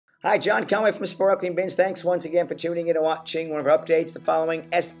Hi, John Conway from Sparkling Bins. Thanks once again for tuning in and watching one of our updates. The following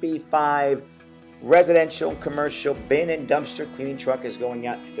SB5 residential and commercial bin and dumpster cleaning truck is going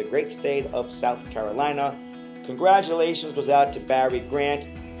out to the great state of South Carolina. Congratulations goes out to Barry Grant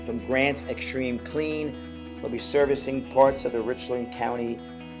from Grants Xtreme Clean. He'll be servicing parts of the Richland County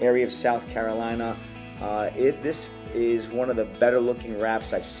area of South Carolina. This is one of the better looking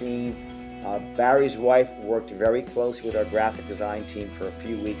wraps I've seen. Barry's wife worked very closely with our graphic design team for a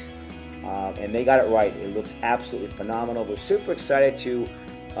few weeks, and they got it right. It looks absolutely phenomenal. We're super excited to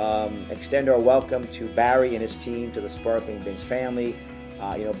extend our welcome to Barry and his team to the Sparkling Bins family.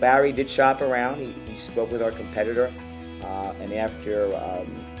 Barry did shop around. He spoke with our competitor, and after a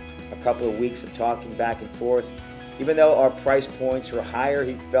couple of weeks of talking back and forth, even though our price points were higher,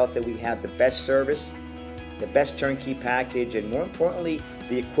 he felt that we had the best service, the best turnkey package, and more importantly,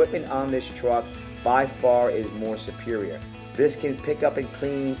 the equipment on this truck by far is more superior. This can pick up and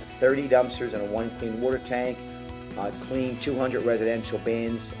clean 30 dumpsters and a 1 clean water tank, clean 200 residential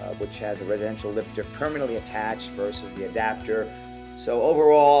bins, which has a residential lifter permanently attached versus the adapter. So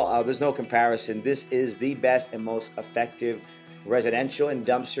overall, there's no comparison. This is the best and most effective residential and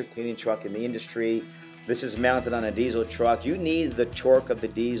dumpster cleaning truck in the industry. This is mounted on a diesel truck. You need the torque of the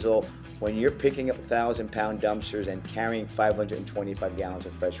diesel when you're picking up 1,000-pound dumpsters and carrying 525 gallons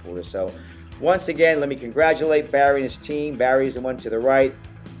of fresh water. So once again, let me congratulate Barry and his team. Barry's the one to the right.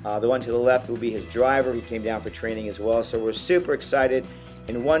 The one to the left will be his driver. He came down for training as well. So we're super excited.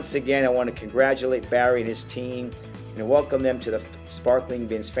 And once again, I want to congratulate Barry and his team and welcome them to the Sparkling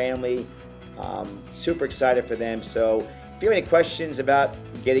Bins family. Super excited for them. So if you have any questions about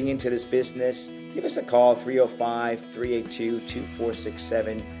getting into this business, give us a call,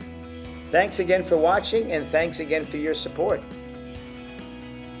 305-382-2467. Thanks again for watching, and thanks again for your support.